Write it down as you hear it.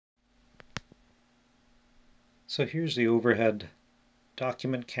So here's the overhead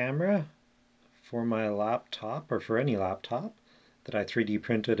document camera for my laptop, or for any laptop, that I 3D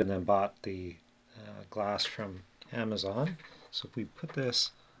printed and then bought the glass from Amazon. So if we put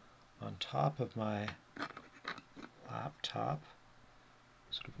this on top of my laptop,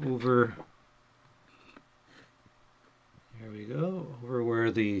 sort of over, there we go, over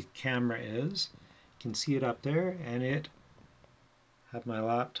where the camera is, you can see it up there, and it have my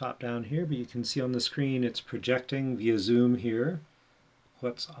laptop down here, but you can see on the screen it's projecting via zoom here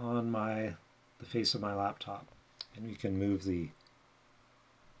what's on the face of my laptop. And you can move the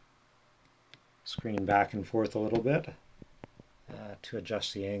screen back and forth a little bit to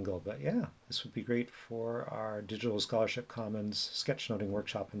adjust the angle. But yeah, this would be great for our Digital Scholarship Commons sketchnoting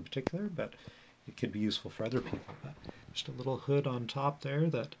workshop in particular, but it could be useful for other people. But just a little hood on top there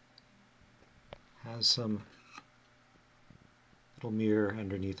that has some little mirror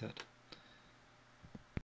underneath it.